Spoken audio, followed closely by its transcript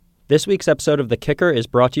This week's episode of The Kicker is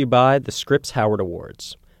brought to you by the Scripps Howard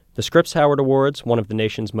Awards. The Scripps Howard Awards, one of the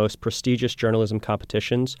nation's most prestigious journalism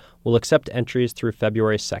competitions, will accept entries through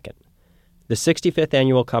February 2nd. The 65th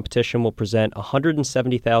annual competition will present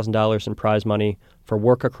 $170,000 in prize money for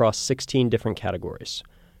work across 16 different categories.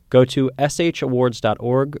 Go to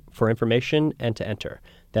shawards.org for information and to enter.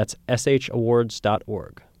 That's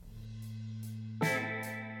shawards.org.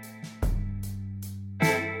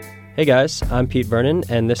 Hey guys, I'm Pete Vernon,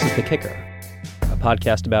 and this is The Kicker, a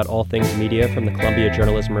podcast about all things media from the Columbia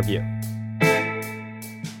Journalism Review.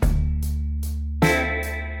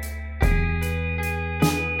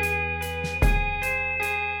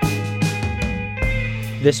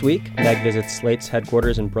 This week, Meg visits Slate's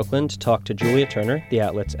headquarters in Brooklyn to talk to Julia Turner, the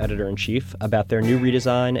outlet's editor-in-chief, about their new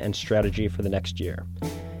redesign and strategy for the next year.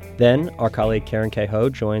 Then, our colleague Karen K. Ho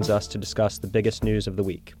joins us to discuss the biggest news of the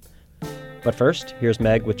week. But first, here's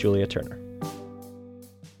Meg with Julia Turner.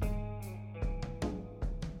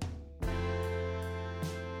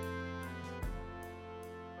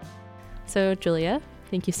 So, Julia,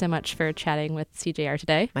 thank you so much for chatting with CJR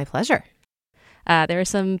today. My pleasure. There are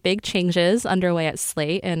some big changes underway at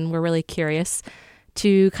Slate, and we're really curious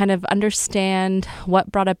to kind of understand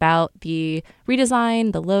what brought about the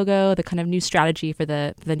redesign, the logo, the kind of new strategy for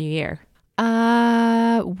the new year.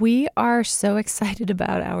 We are so excited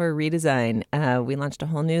about our redesign. We launched a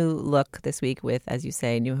whole new look this week with, as you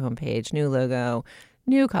say, new homepage, new logo,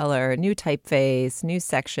 new color, new typeface, new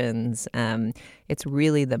sections. It's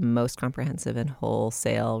really the most comprehensive and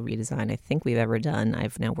wholesale redesign I think we've ever done.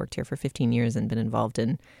 I've now worked here for 15 years and been involved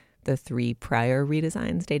in the 3 prior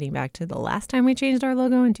redesigns dating back to the last time we changed our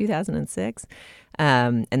logo in 2006.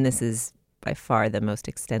 And this is by far the most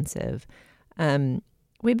extensive.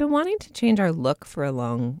 We've been wanting to change our look for a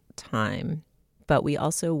long time, but we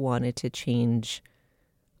also wanted to change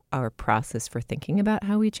our process for thinking about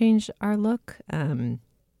how we change our look. One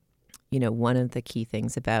of the key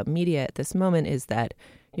things about media at this moment is that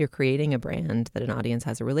you're creating a brand that an audience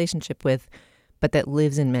has a relationship with, but that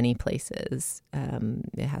lives in many places.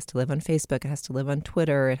 It has to live on Facebook. It has to live on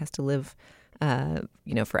Twitter. It has to live,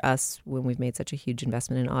 for us, when we've made such a huge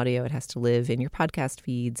investment in audio, it has to live in your podcast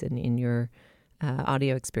feeds and in your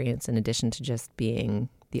audio experience, in addition to just being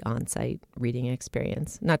the on-site reading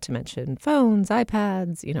experience, not to mention phones,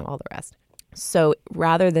 iPads, all the rest. So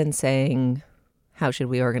rather than saying, how should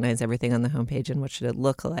we organize everything on the homepage and what should it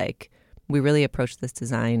look like, we really approached this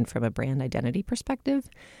design from a brand identity perspective.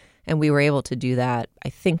 And we were able to do that, I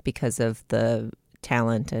think, because of the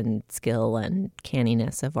talent and skill and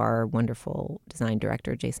canniness of our wonderful design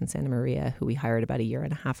director, Jason Santamaria, who we hired about a year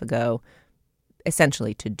and a half ago,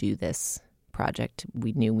 essentially to do this project.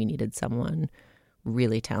 We knew we needed someone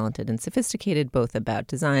really talented and sophisticated, both about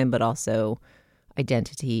design, but also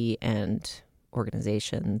identity and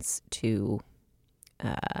organizations to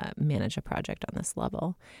manage a project on this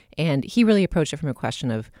level. And he really approached it from a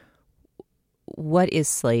question of what is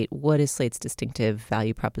Slate? What is Slate's distinctive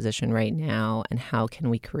value proposition right now? And how can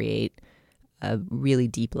we create a really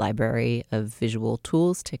deep library of visual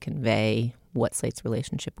tools to convey what Slate's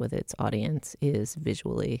relationship with its audience is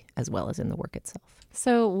visually as well as in the work itself.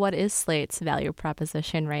 So what is Slate's value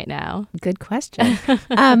proposition right now? Good question.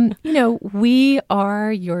 We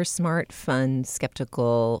are your smart, fun,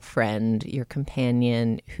 skeptical friend, your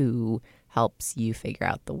companion who helps you figure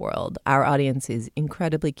out the world. Our audience is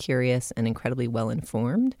incredibly curious and incredibly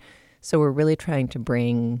well-informed. So we're really trying to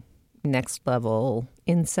bring next level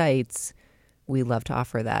insights. We love to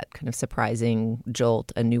offer that kind of surprising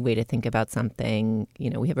jolt, a new way to think about something.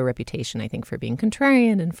 We have a reputation, I think, for being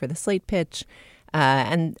contrarian and for the Slate pitch.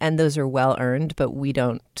 And those are well earned, but we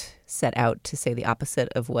don't set out to say the opposite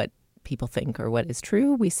of what people think or what is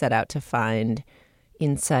true. We set out to find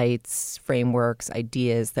insights, frameworks,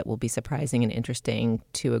 ideas that will be surprising and interesting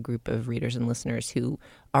to a group of readers and listeners who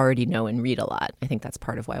already know and read a lot. I think that's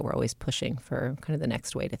part of why we're always pushing for kind of the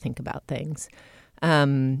next way to think about things.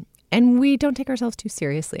 And we don't take ourselves too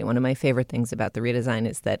seriously. One of my favorite things about the redesign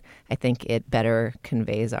is that I think it better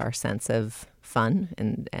conveys our sense of fun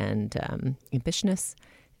and ambitiousness,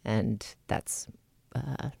 and that's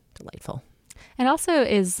delightful. And also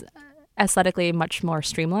is aesthetically much more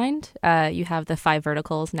streamlined. You have the 5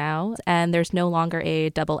 verticals now, and there's no longer a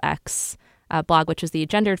XX blog, which is the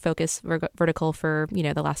gendered focus vertical for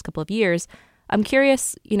the last couple of years. I'm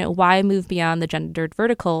curious, why move beyond the gendered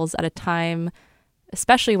verticals at a time,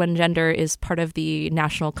 especially when gender is part of the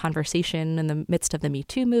national conversation in the midst of the Me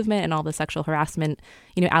Too movement and all the sexual harassment,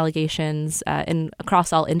 allegations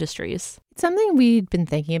across all industries. It's something we'd been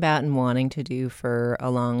thinking about and wanting to do for a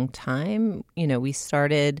long time. We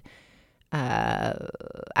started,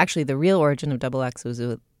 actually the real origin of XX was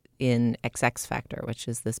in XX Factor, which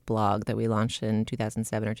is this blog that we launched in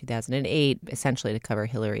 2007 or 2008, essentially to cover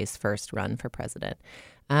Hillary's first run for president.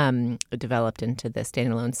 It developed into this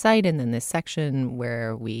standalone site and then this section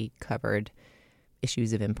where we covered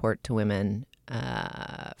issues of import to women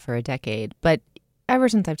for a decade. But ever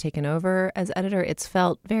since I've taken over as editor, it's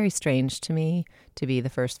felt very strange to me to be the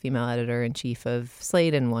first female editor-in-chief of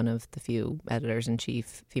Slate and one of the few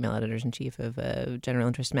female editors-in-chief of a general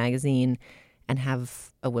interest magazine, and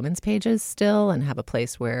have a women's pages still and have a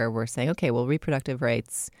place where we're saying, okay, well, reproductive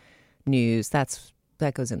rights news, that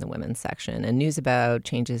goes in the women's section. And news about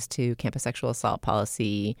changes to campus sexual assault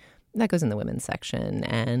policy, that goes in the women's section.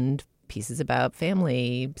 And pieces about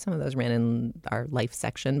family, some of those ran in our life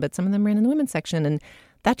section, but some of them ran in the women's section. And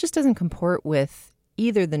that just doesn't comport with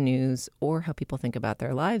either the news or how people think about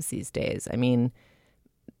their lives these days. I mean,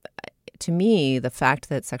 to me, the fact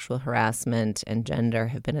that sexual harassment and gender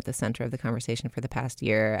have been at the center of the conversation for the past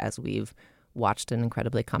year as we've watched an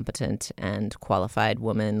incredibly competent and qualified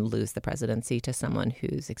woman lose the presidency to someone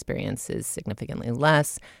whose experience is significantly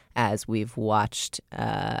less, as we've watched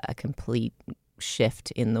a complete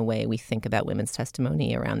shift in the way we think about women's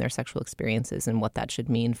testimony around their sexual experiences and what that should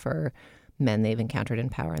mean for men they've encountered in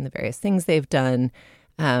power and the various things they've done.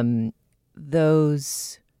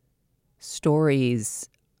 Those stories,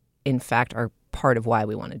 in fact, are part of why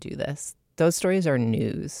we want to do this. Those stories are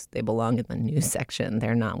news. They belong in the news section.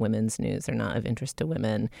 They're not women's news. They're not of interest to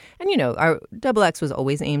women. And, our XX was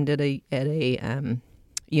always aimed at a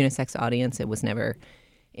unisex audience. It was never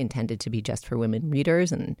intended to be just for women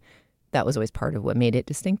readers. And that was always part of what made it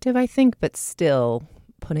distinctive, I think. But still,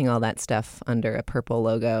 putting all that stuff under a purple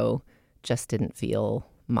logo just didn't feel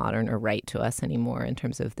modern or right to us anymore in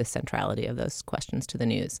terms of the centrality of those questions to the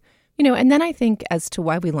news. And then I think as to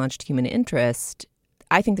why we launched Human Interest,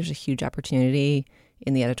 I think there's a huge opportunity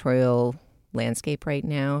in the editorial landscape right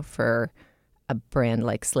now for a brand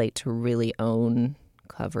like Slate to really own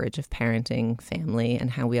coverage of parenting, family, and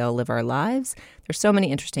how we all live our lives. There's so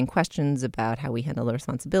many interesting questions about how we handle the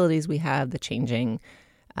responsibilities we have, the changing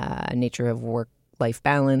nature of work-life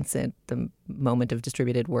balance at the moment of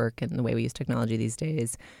distributed work and the way we use technology these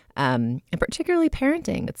days, and particularly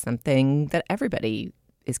parenting. It's something that everybody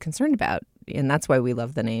is concerned about. And that's why we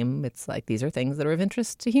love the name. It's like these are things that are of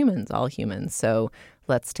interest to humans, all humans. So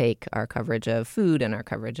let's take our coverage of food and our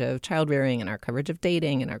coverage of child rearing and our coverage of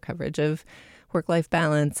dating and our coverage of work-life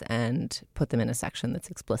balance and put them in a section that's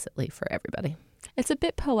explicitly for everybody. It's a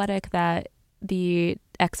bit poetic that the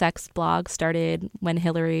XX blog started when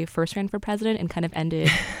Hillary first ran for president and kind of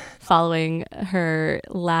ended following her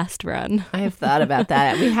last run. I have thought about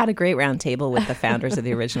that. We had a great round table with the founders of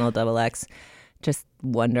the original XX, just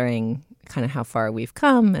wondering kind of how far we've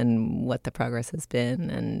come and what the progress has been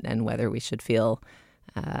and whether we should feel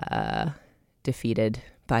defeated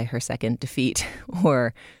by her second defeat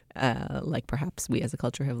or like perhaps we as a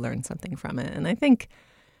culture have learned something from it. And I think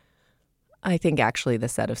actually the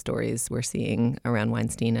set of stories we're seeing around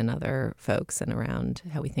Weinstein and other folks and around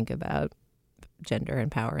how we think about gender and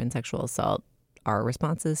power and sexual assault are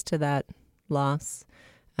responses to that loss.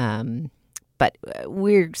 But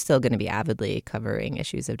we're still going to be avidly covering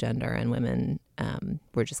issues of gender and women.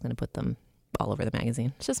 We're just going to put them all over the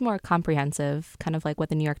magazine. It's just more comprehensive, kind of like what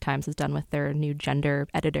the New York Times has done with their new gender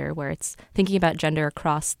editor, where it's thinking about gender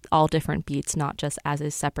across all different beats, not just as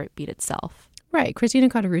a separate beat itself. Right. Christina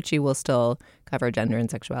Cauterucci will still cover gender and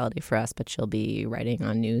sexuality for us, but she'll be writing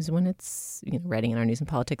on news when it's, writing in our news and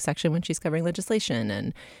politics section when she's covering legislation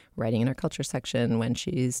and writing in our culture section when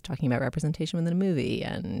she's talking about representation within a movie.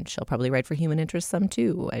 And she'll probably write for Human Interest some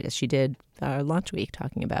too, as she did launch week,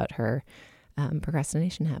 talking about her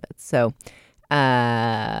procrastination habits. So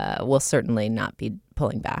we'll certainly not be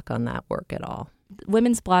pulling back on that work at all.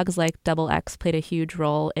 Women's blogs like XX played a huge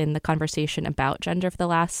role in the conversation about gender for the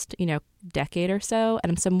last, decade or so.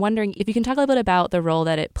 And so I'm wondering if you can talk a little bit about the role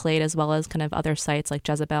that it played, as well as kind of other sites like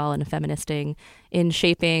Jezebel and Feministing, in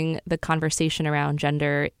shaping the conversation around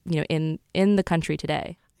gender, in the country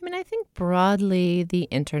today. I mean, I think broadly the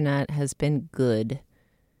internet has been good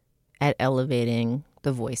at elevating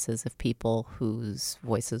the voices of people whose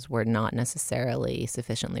voices were not necessarily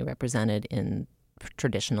sufficiently represented in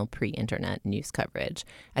traditional pre-internet news coverage.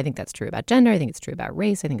 I think that's true about gender. I think it's true about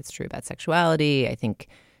race. I think it's true about sexuality. I think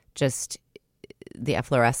just the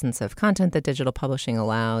efflorescence of content that digital publishing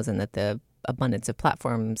allows and that the abundance of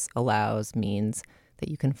platforms allows means that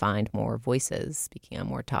you can find more voices speaking on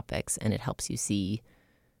more topics, and it helps you see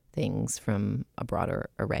things from a broader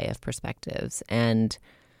array of perspectives. And,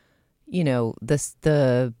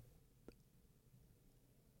 the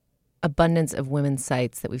abundance of women's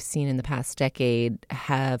sites that we've seen in the past decade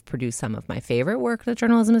have produced some of my favorite work that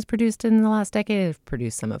journalism has produced in the last decade. Have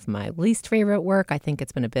produced some of my least favorite work. I think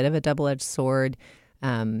it's been a bit of a double-edged sword.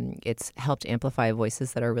 It's helped amplify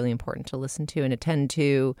voices that are really important to listen to and attend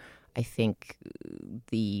to. I think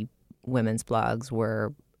the women's blogs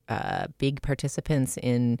were big participants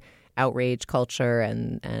in outrage culture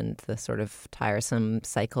and the sort of tiresome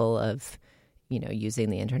cycle of, using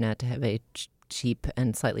the internet to have a cheap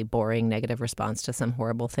and slightly boring negative response to some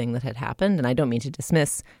horrible thing that had happened. And I don't mean to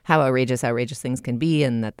dismiss how outrageous things can be,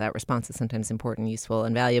 and that response is sometimes important, useful,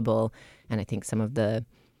 and valuable. And I think some of the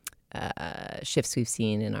shifts we've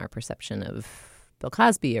seen in our perception of Bill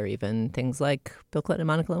Cosby, or even things like Bill Clinton and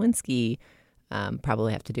Monica Lewinsky,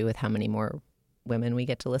 probably have to do with how many more women we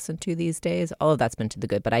get to listen to these days. All of that's been to the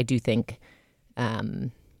good. But I do think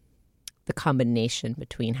the combination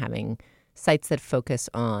between having sites that focus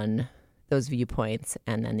on those viewpoints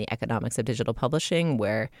and then the economics of digital publishing,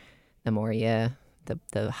 where the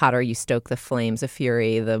hotter you stoke the flames of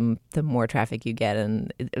fury, the more traffic you get,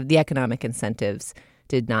 and the economic incentives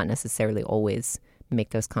did not necessarily always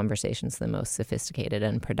make those conversations the most sophisticated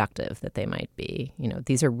and productive that they might be.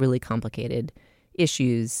 These are really complicated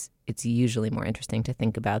issues. It's usually more interesting to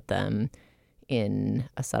think about them in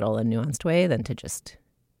a subtle and nuanced way than to just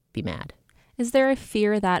be mad. Is there a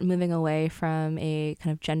fear that moving away from a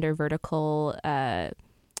kind of gender vertical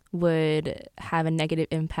would have a negative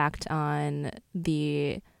impact on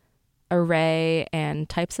the array and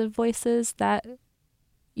types of voices that,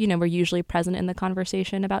 were usually present in the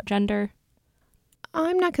conversation about gender?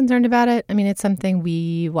 I'm not concerned about it. I mean, it's something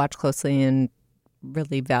we watch closely and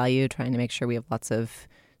really value, trying to make sure we have lots of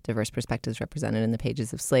diverse perspectives represented in the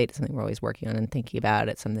pages of Slate. It's something we're always working on and thinking about.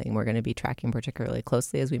 It's something we're going to be tracking particularly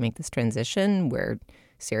closely as we make this transition. We're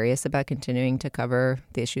serious about continuing to cover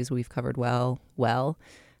the issues we've covered well.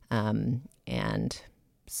 And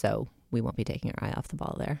so we won't be taking our eye off the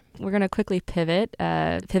ball there. We're going to quickly pivot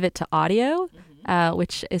to audio,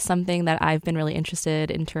 which is something that I've been really interested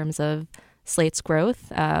in terms of Slate's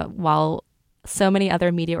growth. While so many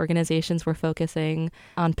other media organizations were focusing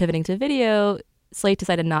on pivoting to video, Slate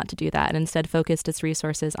decided not to do that and instead focused its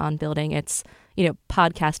resources on building its,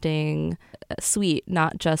 podcasting suite,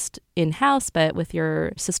 not just in-house, but with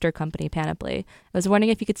your sister company, Panoply. I was wondering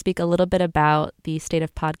if you could speak a little bit about the state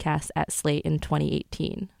of podcasts at Slate in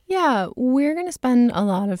 2018. Yeah, we're going to spend a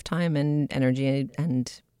lot of time and energy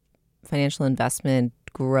and financial investment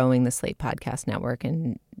growing the Slate Podcast Network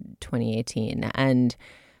in 2018. And,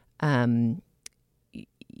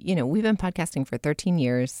 we've been podcasting for 13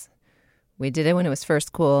 years. We did it when it was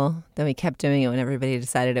first cool. Then we kept doing it when everybody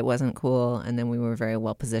decided it wasn't cool. And then we were very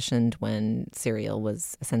well positioned when Serial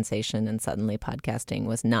was a sensation. And suddenly podcasting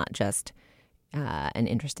was not just an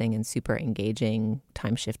interesting and super engaging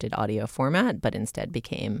time-shifted audio format, but instead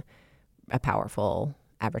became a powerful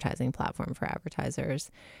advertising platform for advertisers.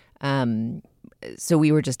 So we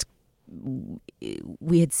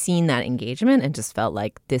had seen that engagement and just felt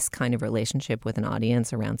like this kind of relationship with an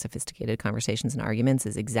audience around sophisticated conversations and arguments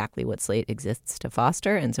is exactly what Slate exists to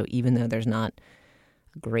foster. And so even though there's not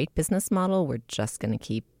a great business model, we're just going to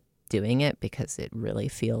keep doing it because it really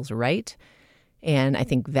feels right. And I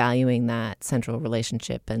think valuing that central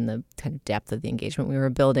relationship and the kind of depth of the engagement we were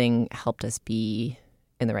building helped us be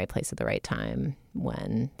in the right place at the right time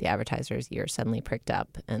when the advertisers' ears suddenly pricked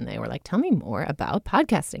up and they were like, tell me more about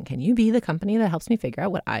podcasting. Can you be the company that helps me figure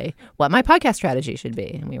out what my podcast strategy should be?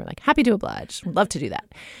 And we were like, happy to oblige. We'd love to do that.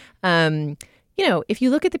 If you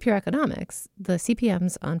look at the pure economics, the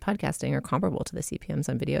CPMs on podcasting are comparable to the CPMs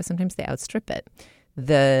on video. Sometimes they outstrip it.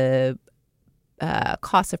 The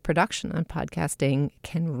cost of production on podcasting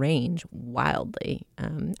can range wildly,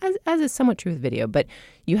 as is somewhat true with video. But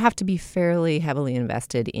you have to be fairly heavily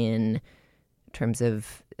invested in terms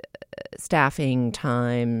of staffing,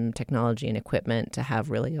 time, technology, and equipment to have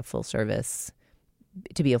really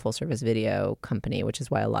to be a full service video company, which is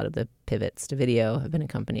why a lot of the pivots to video have been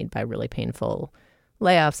accompanied by really painful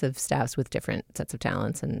layoffs of staffs with different sets of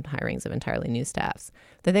talents and hirings of entirely new staffs.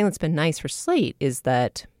 The thing that's been nice for Slate is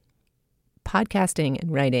that podcasting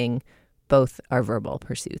and writing both are verbal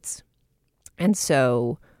pursuits. And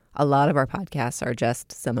so a lot of our podcasts are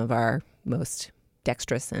just some of our most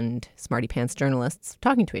dexterous and smarty pants journalists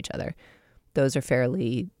talking to each other. Those are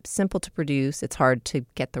fairly simple to produce. It's hard to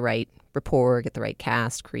get the right rapport, get the right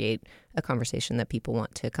cast, create a conversation that people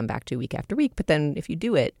want to come back to week after week. But then if you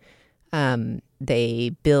do it,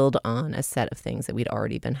 they build on a set of things that we'd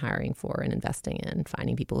already been hiring for and investing in,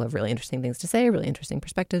 finding people who have really interesting things to say, really interesting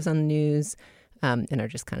perspectives on the news, and are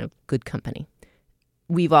just kind of good company.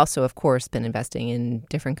 We've also, of course, been investing in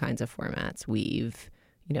different kinds of formats. We've,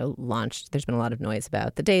 launched. There's been a lot of noise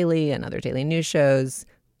about The Daily and other daily news shows.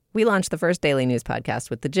 We launched the first daily news podcast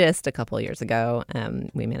with The Gist a couple of years ago.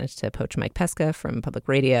 We managed to poach Mike Pesca from Public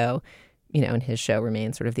Radio, and his show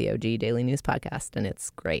remains sort of the OG daily news podcast, and it's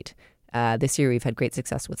great. This year we've had great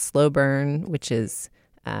success with Slow Burn, which is,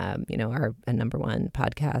 our number one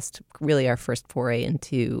podcast, really our first foray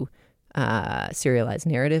into serialized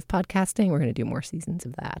narrative podcasting. We're going to do more seasons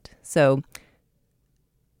of that. So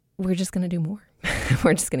we're just going to do more.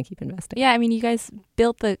 We're just going to keep investing. Yeah, I mean, you guys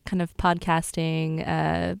built the kind of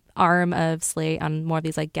podcasting arm of Slate on more of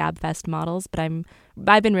these like GabFest models, but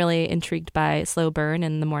I've been really intrigued by Slow Burn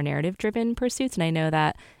and the more narrative-driven pursuits, and I know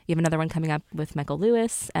that you have another one coming up with Michael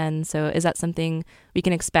Lewis, and so is that something we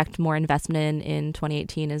can expect more investment in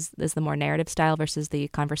 2018? Is the more narrative style versus the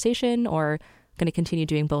conversation, or going to continue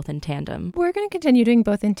doing both in tandem? We're going to continue doing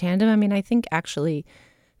both in tandem. I mean, I think actually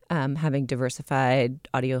having diversified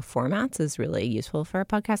audio formats is really useful for a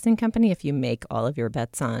podcasting company. If you make all of your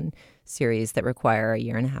bets on series that require a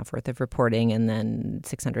year and a half worth of reporting and then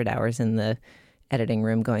 600 hours in the editing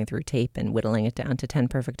room going through tape and whittling it down to 10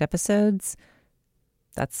 perfect episodes,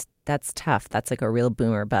 that's tough. That's like a real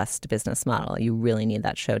boom or bust business model. You really need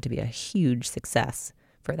that show to be a huge success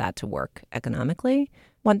for that to work economically.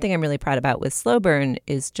 One thing I'm really proud about with Slow Burn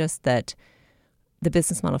is just that the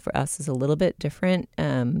business model for us is a little bit different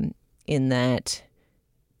in that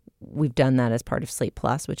we've done that as part of Slate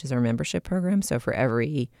Plus, which is our membership program. So for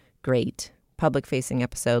every great public-facing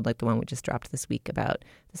episode, like the one we just dropped this week about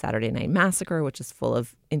the Saturday Night Massacre, which is full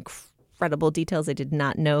of incredible details I did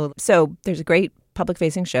not know. So there's a great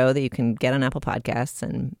public-facing show that you can get on Apple Podcasts,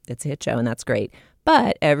 and it's a hit show, and that's great.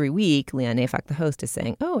 But every week, Leon Nafok, the host, is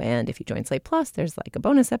saying, and if you join Slate Plus, there's like a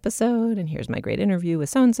bonus episode, and here's my great interview with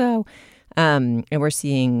so-and-so. And we're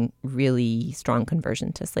seeing really strong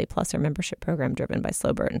conversion to Slate Plus, our membership program driven by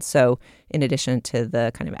Slow Burn. So in addition to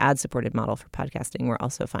the kind of ad-supported model for podcasting, we're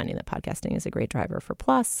also finding that podcasting is a great driver for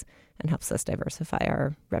Plus and helps us diversify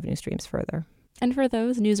our revenue streams further. And for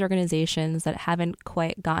those news organizations that haven't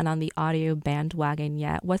quite gotten on the audio bandwagon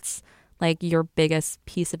yet, what's like your biggest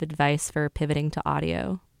piece of advice for pivoting to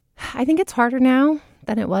audio? I think it's harder now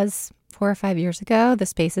than it was 4 or 5 years ago. The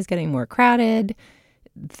space is getting more crowded,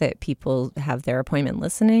 that people have their appointment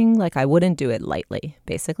listening. Like, I wouldn't do it lightly,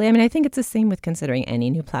 basically. I mean, I think it's the same with considering any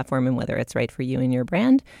new platform and whether it's right for you and your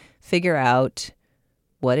brand. Figure out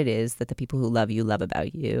what it is that the people who love you love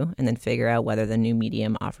about you, and then figure out whether the new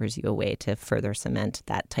medium offers you a way to further cement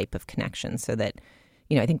that type of connection. So that,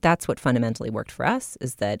 I think that's what fundamentally worked for us,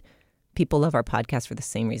 is that people love our podcast for the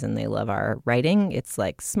same reason they love our writing. It's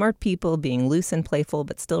like smart people being loose and playful,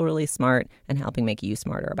 but still really smart, and helping make you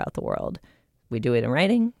smarter about the world. We do it in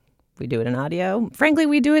writing. We do it in audio. Frankly,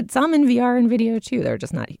 we do it some in VR and video, too. They're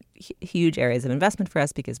just not huge areas of investment for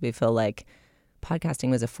us because we feel like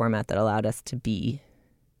podcasting was a format that allowed us to be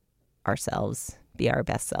ourselves, be our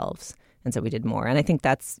best selves. And so we did more. And I think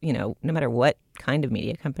that's, no matter what kind of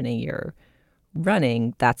media company you're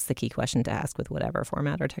running, that's the key question to ask with whatever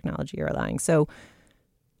format or technology you're allowing. So,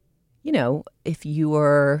 if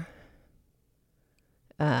you're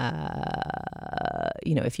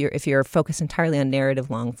if you're focused entirely on narrative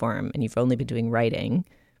long form and you've only been doing writing,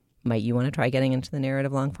 might you want to try getting into the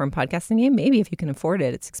narrative long form podcasting game? Maybe, if you can afford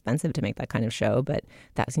it. It's expensive to make that kind of show, but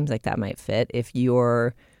that seems like that might fit. If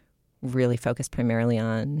you're really focused primarily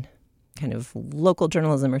on kind of local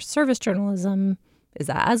journalism or service journalism, is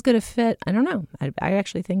that as good a fit? I don't know. I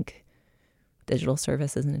actually think digital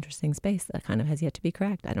service is an interesting space that kind of has yet to be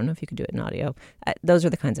cracked. I don't know if you could do it in audio. Those are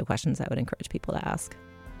the kinds of questions I would encourage people to ask.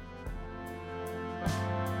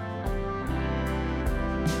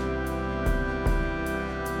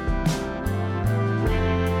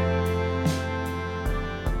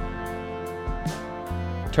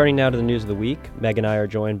 Turning now to the news of the week, Meg and I are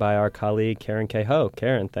joined by our colleague Karen K. Ho.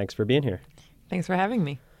 Karen, thanks for being here. Thanks for having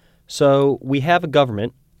me. So we have a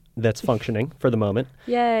government that's functioning for the moment.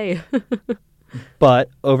 Yay. But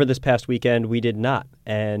over this past weekend, we did not.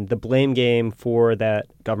 And the blame game for that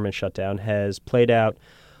government shutdown has played out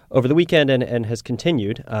over the weekend and has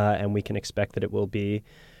continued. And we can expect that it will be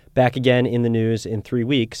back again in the news in 3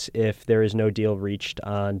 weeks if there is no deal reached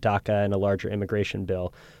on DACA and a larger immigration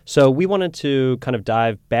bill. So we wanted to kind of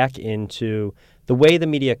dive back into the way the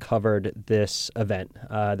media covered this event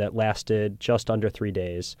that lasted just under 3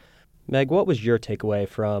 days. Meg, what was your takeaway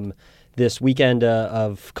from this weekend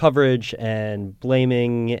of coverage and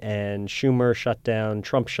blaming and Schumer shutdown,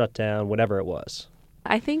 Trump shutdown, whatever it was?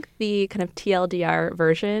 I think the kind of TLDR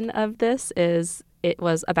version of this is it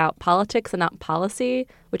was about politics and not policy,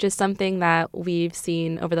 which is something that we've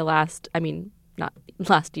seen over the last, not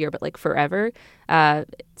last year, but like forever,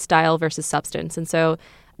 style versus substance. And so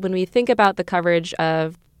when we think about the coverage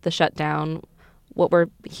of the shutdown, what we're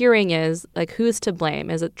hearing is, like, who's to blame?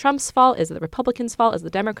 Is it Trump's fault? Is it the Republicans' fault? Is it the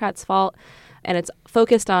Democrats' fault? And it's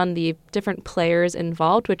focused on the different players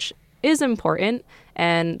involved, which is important,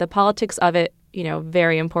 and the politics of it,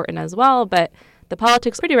 very important as well. But the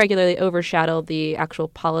politics pretty regularly overshadow the actual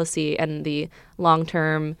policy and the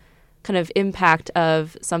long-term kind of impact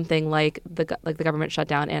of something like the government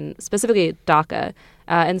shutdown, and specifically DACA.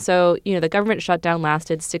 And so, the government shutdown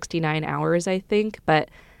lasted 69 hours, I think, but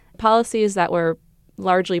policies that were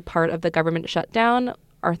largely part of the government shutdown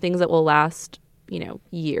are things that will last,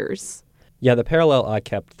 years. Yeah, the parallel I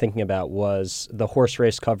kept thinking about was the horse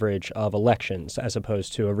race coverage of elections as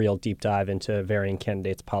opposed to a real deep dive into varying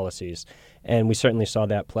candidates' policies. And we certainly saw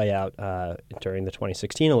that play out during the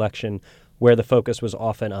 2016 election, where the focus was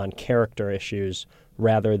often on character issues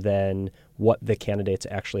rather than what the candidates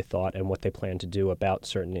actually thought and what they planned to do about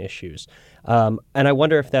certain issues. And I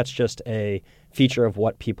wonder if that's just a feature of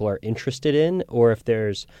what people are interested in, or if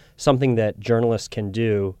there's something that journalists can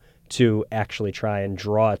do to actually try and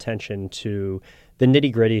draw attention to the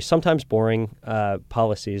nitty-gritty, sometimes boring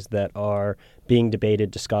policies that are being debated,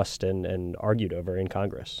 discussed, and argued over in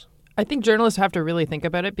Congress. I think journalists have to really think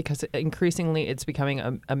about it, because increasingly it's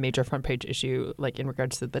becoming a major front page issue, like in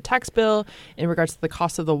regards to the tax bill, in regards to the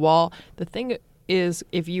cost of the wall. The thing is,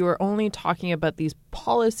 if you are only talking about these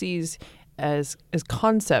policies as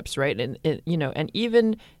concepts, right, and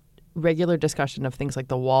even regular discussion of things like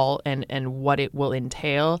the wall and what it will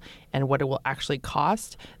entail and what it will actually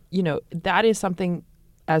cost, that is something,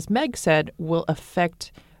 as Meg said, will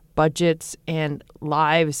affect budgets and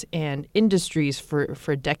lives and industries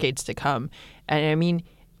for decades to come. And I mean,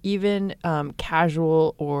 even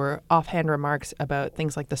casual or offhand remarks about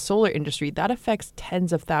things like the solar industry, that affects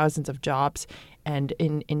tens of thousands of jobs and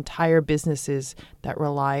in entire businesses that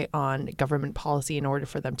rely on government policy in order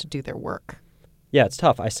for them to do their work. Yeah, it's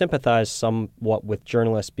tough. I sympathize somewhat with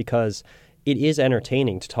journalists because it is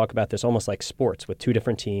entertaining to talk about this almost like sports with two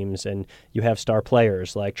different teams, and you have star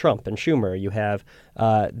players like Trump and Schumer. You have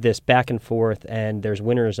this back and forth, and there's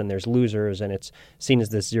winners and there's losers, and it's seen as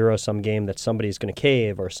this zero-sum game that somebody's going to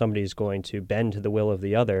cave or somebody's going to bend to the will of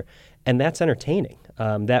the other, and that's entertaining.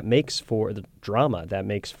 That makes for the drama. That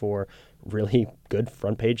makes for really good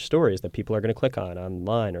front page stories that people are going to click on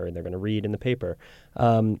online or they're going to read in the paper.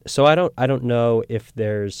 So I don't know if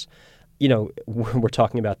there's, we're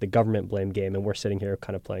talking about the government blame game and we're sitting here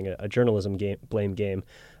kind of playing a journalism blame game.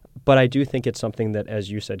 But I do think it's something that,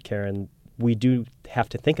 as you said, Karen, we do have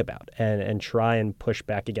to think about and try and push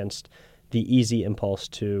back against the easy impulse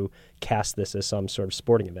to cast this as some sort of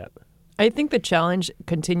sporting event. I think the challenge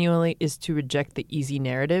continually is to reject the easy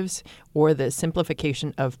narratives or the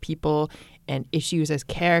simplification of people and issues as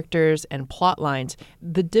characters and plot lines.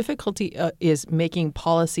 The difficulty is making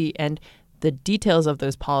policy and the details of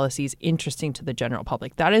those policies interesting to the general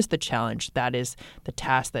public. That is the challenge. That is the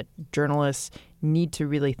task that journalists need to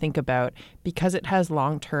really think about, because it has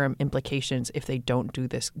long-term implications if they don't do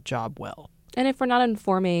this job well. And if we're not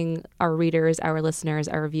informing our readers, our listeners,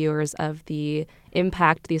 our viewers of the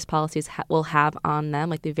impact these policies will have on them,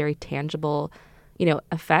 like the very tangible,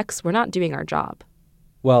 effects, we're not doing our job.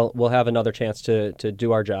 Well, we'll have another chance to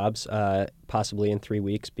do our jobs, possibly in 3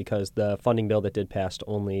 weeks, because the funding bill that did pass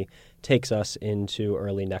only takes us into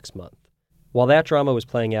early next month. While that drama was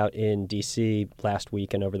playing out in D.C. last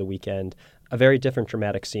week and over the weekend, a very different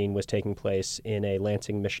dramatic scene was taking place in a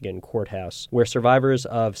Lansing, Michigan courthouse where survivors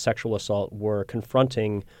of sexual assault were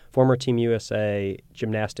confronting former Team USA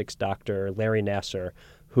gymnastics doctor Larry Nassar,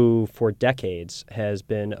 who for decades has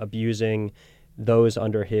been abusing those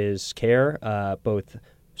under his care, both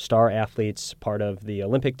star athletes, part of the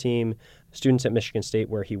Olympic team, students at Michigan State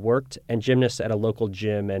where he worked, and gymnasts at a local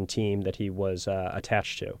gym and team that he was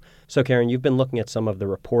attached to. So, Karen, you've been looking at some of the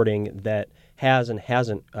reporting that has and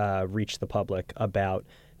hasn't reached the public about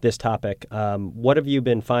this topic. What have you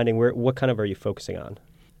been finding? What kind of are you focusing on?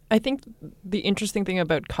 I think the interesting thing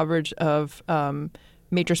about coverage of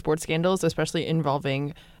major sports scandals, especially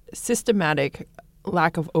involving systematic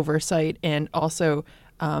lack of oversight and also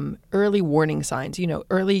early warning signs,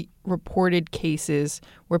 early reported cases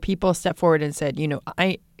where people step forward and said,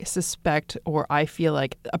 I suspect or I feel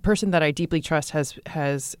like a person that I deeply trust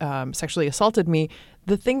has sexually assaulted me.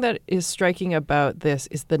 The thing that is striking about this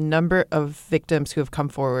is the number of victims who have come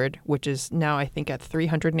forward, which is now, I think, at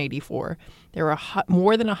 384. There are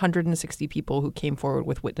more than 160 people who came forward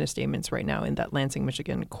with witness statements right now in that Lansing,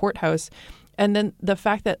 Michigan courthouse. And then the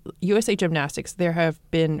fact that USA Gymnastics, there have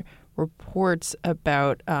been reports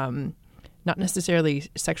about not necessarily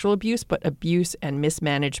sexual abuse, but abuse and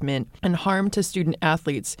mismanagement and harm to student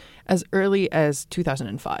athletes as early as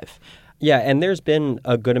 2005. Yeah, and there's been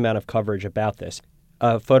a good amount of coverage about this.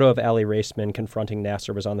 A photo of Aly Raisman confronting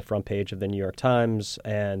Nassar was on the front page of the New York Times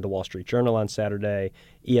and the Wall Street Journal on Saturday.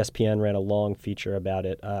 ESPN ran a long feature about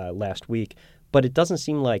it last week. But it doesn't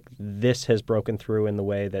seem like this has broken through in the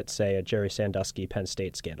way that, say, a Jerry Sandusky Penn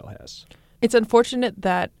State scandal has. It's unfortunate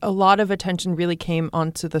that a lot of attention really came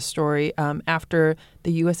onto the story after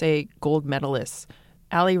the USA gold medalists,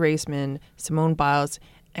 Aly Raisman, Simone Biles,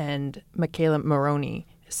 and Michaela Maroney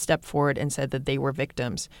stepped forward and said that they were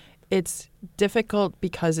victims. It's difficult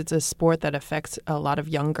because it's a sport that affects a lot of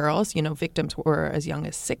young girls. You know, victims were as young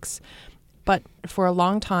as 6. But for a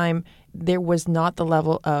long time, there was not the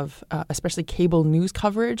level of especially cable news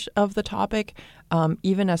coverage of the topic,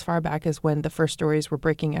 even as far back as when the first stories were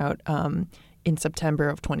breaking out in September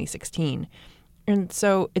of 2016. And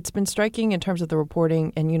so it's been striking in terms of the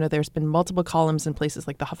reporting. And, you know, there's been multiple columns in places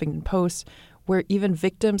like the Huffington Post where even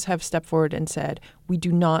victims have stepped forward and said, we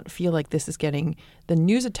do not feel like this is getting the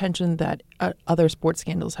news attention that other sports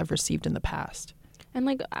scandals have received in the past. And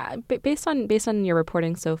like based on your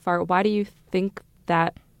reporting so far, why do you think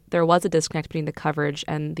that there was a disconnect between the coverage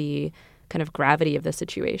and the kind of gravity of the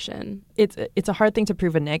situation? It's a hard thing to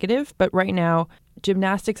prove a negative, but right now,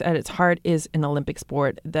 gymnastics at its heart is an Olympic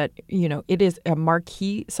sport that, you know, it is a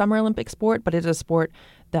marquee Summer Olympic sport, but it's a sport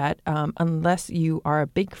that unless you are a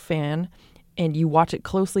big fan and you watch it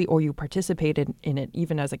closely or you participate in it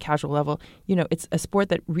even as a casual level, you know, it's a sport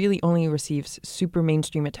that really only receives super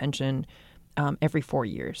mainstream attention every 4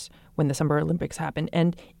 years when the Summer Olympics happen.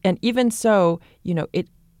 And even so, you know,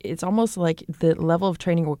 it's almost like the level of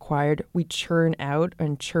training required, we churn out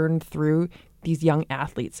and churn through these young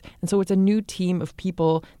athletes. And so it's a new team of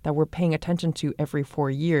people that we're paying attention to every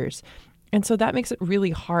 4 years. And so that makes it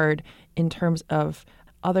really hard in terms of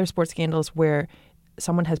other sports scandals where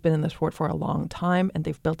someone has been in the sport for a long time and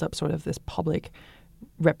they've built up sort of this public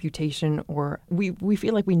reputation, or we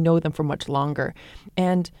feel like we know them for much longer.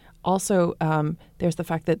 And also there's the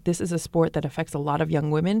fact that this is a sport that affects a lot of young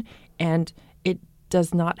women, and it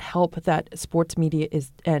does not help that sports media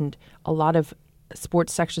and a lot of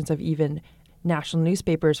sports sections of even national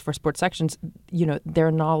newspapers for sports sections, you know, there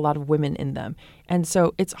are not a lot of women in them. And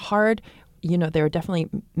so it's hard. You know, there are definitely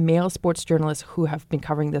male sports journalists who have been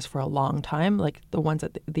covering this for a long time, like the ones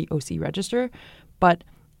at the OC Register. But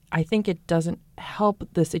I think it doesn't help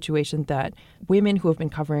the situation that women who have been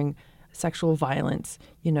covering sexual violence,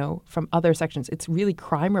 you know, from other sections, it's really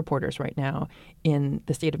crime reporters right now in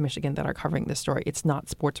the state of Michigan that are covering this story. It's not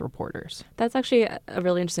sports reporters. That's actually a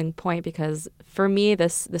really interesting point, because for me,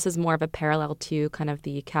 this is more of a parallel to kind of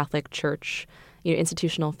the Catholic Church, you know,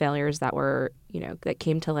 institutional failures that were, you know, that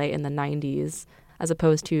came to light in the 90s, as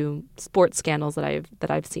opposed to sports scandals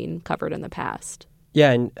that I've seen covered in the past.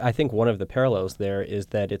 Yeah, and I think one of the parallels there is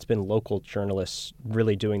that it's been local journalists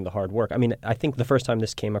really doing the hard work. I mean, I think the first time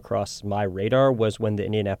this came across my radar was when the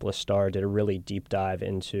Indianapolis Star did a really deep dive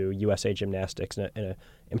into USA Gymnastics in an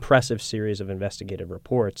impressive series of investigative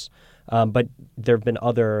reports. But there have been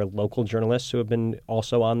other local journalists who have been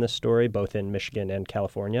also on this story, both in Michigan and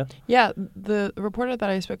California. Yeah, the reporter that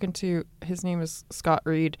I've spoken to, his name is Scott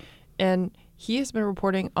Reed, and he has been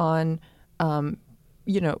reporting on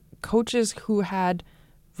coaches who had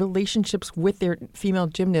relationships with their female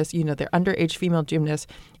gymnasts, you know, their underage female gymnasts.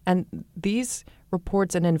 And these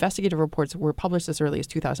reports and investigative reports were published as early as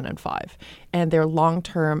 2005. And their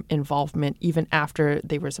long-term involvement, even after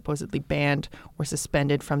they were supposedly banned or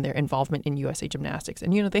suspended from their involvement in USA Gymnastics.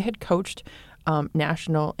 And, you know, they had coached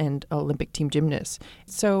national and Olympic team gymnasts.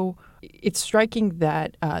 So it's striking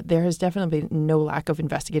that there has definitely been no lack of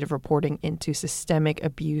investigative reporting into systemic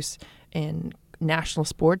abuse in national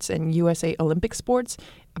sports and USA Olympic sports,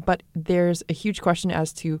 but there's a huge question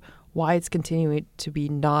as to why it's continuing to be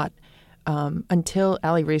not until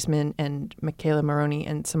Aly Raisman and Michaela Maroney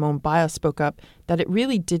and Simone Biles spoke up, that it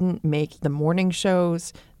really didn't make the morning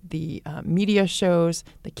shows, the media shows,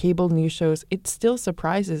 the cable news shows. It still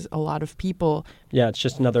surprises a lot of people. Yeah, it's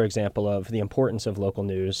just another example of the importance of local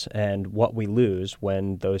news and what we lose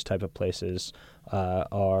when those type of places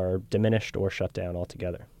are diminished or shut down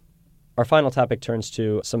altogether. Our final topic turns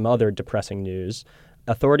to some other depressing news.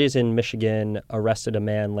 Authorities in Michigan arrested a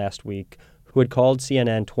man last week who had called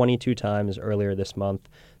CNN 22 times earlier this month,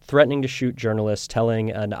 threatening to shoot journalists,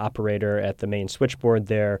 telling an operator at the main switchboard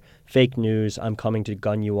there, "Fake news, I'm coming to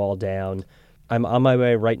gun you all down. I'm on my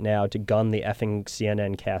way right now to gun the effing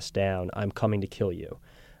CNN cast down. I'm coming to kill you."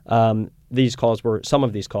 Some of these calls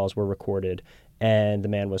were recorded, and the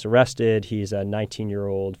man was arrested. He's a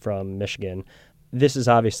 19-year-old from Michigan. this is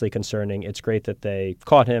obviously concerning. It's great that they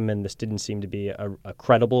caught him, and this didn't seem to be a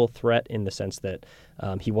credible threat in the sense that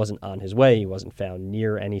he wasn't on his way. He wasn't found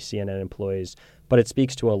near any CNN employees. But it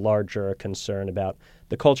speaks to a larger concern about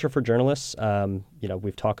the culture for journalists.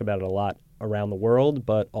 We've talked about it a lot around the world,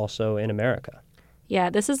 but also in America. Yeah,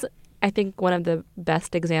 this is, I think, one of the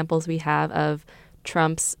best examples we have of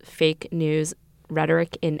Trump's fake news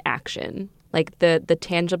rhetoric in action. Like the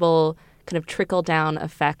tangible kind of trickle-down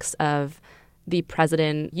effects of the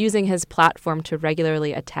president using his platform to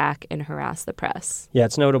regularly attack and harass the press. Yeah,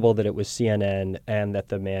 it's notable that it was CNN and that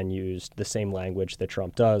the man used the same language that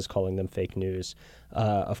Trump does, calling them fake news.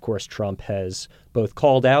 Of course, Trump has both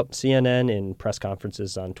called out CNN in press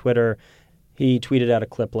conferences on Twitter. He tweeted out a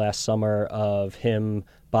clip last summer of him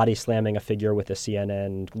body slamming a figure with a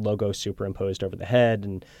CNN logo superimposed over the head.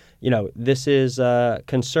 And, this is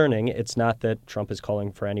concerning. It's not that Trump is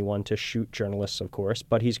calling for anyone to shoot journalists, of course,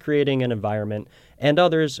 but he's creating an environment, and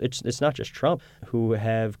others, it's not just Trump, who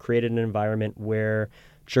have created an environment where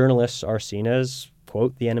journalists are seen as,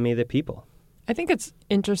 quote, the enemy of the people. I think it's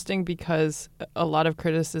interesting because a lot of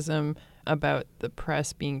criticism about the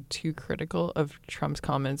press being too critical of Trump's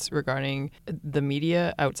comments regarding the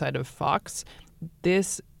media outside of Fox,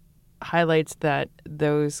 this highlights that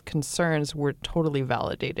those concerns were totally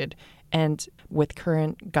validated. And with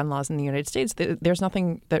current gun laws in the United States, there's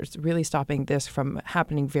nothing that's really stopping this from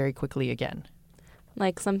happening very quickly again.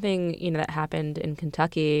 Like something, that happened in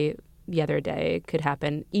Kentucky the other day could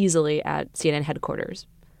happen easily at CNN headquarters.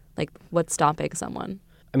 Like, what's stopping someone?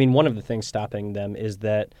 I mean, one of the things stopping them is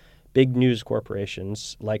that big news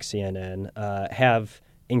corporations like CNN have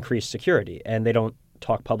increased security, and they don't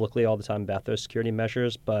talk publicly all the time about those security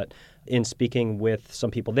measures, but in speaking with some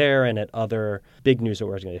people there and at other big news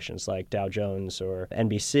organizations like Dow Jones or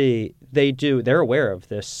NBC, they're aware of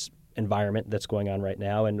this environment that's going on right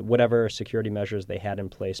now, and whatever security measures they had in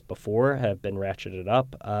place before have been ratcheted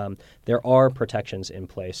up. There are protections in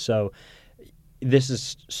place. So this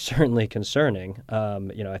is certainly concerning.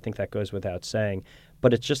 I think that goes without saying,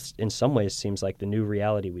 but it just in some ways seems like the new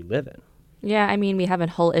reality we live in. Yeah, I mean, we have a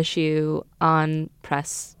whole issue on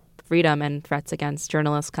press freedom and threats against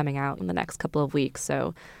journalists coming out in the next couple of weeks.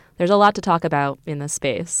 So there's a lot to talk about in this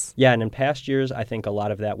space. Yeah, and in past years, I think a lot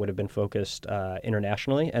of that would have been focused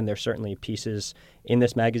internationally. And there's certainly pieces in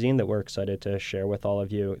this magazine that we're excited to share with all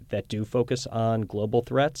of you that do focus on global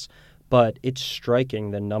threats. But it's striking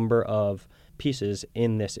the number of pieces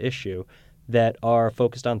in this issue that are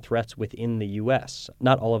focused on threats within the U.S.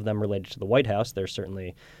 Not all of them related to the White House. There's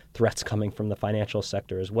certainly threats coming from the financial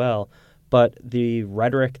sector as well. But the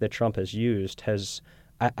rhetoric that Trump has used has,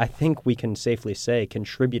 I think we can safely say,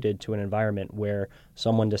 contributed to an environment where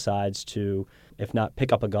someone decides to, if not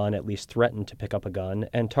pick up a gun, at least threaten to pick up a gun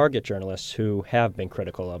and target journalists who have been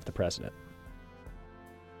critical of the president.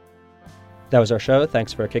 That was our show.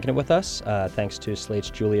 Thanks for kicking it with us. Thanks to Slate's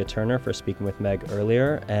Julia Turner for speaking with Meg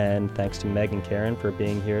earlier. And thanks to Meg and Karen for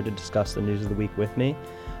being here to discuss the news of the week with me.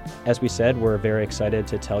 As we said, we're very excited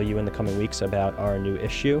to tell you in the coming weeks about our new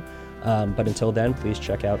issue. But until then, please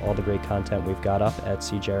check out all the great content we've got up at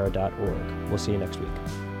cjr.org. We'll see you next week.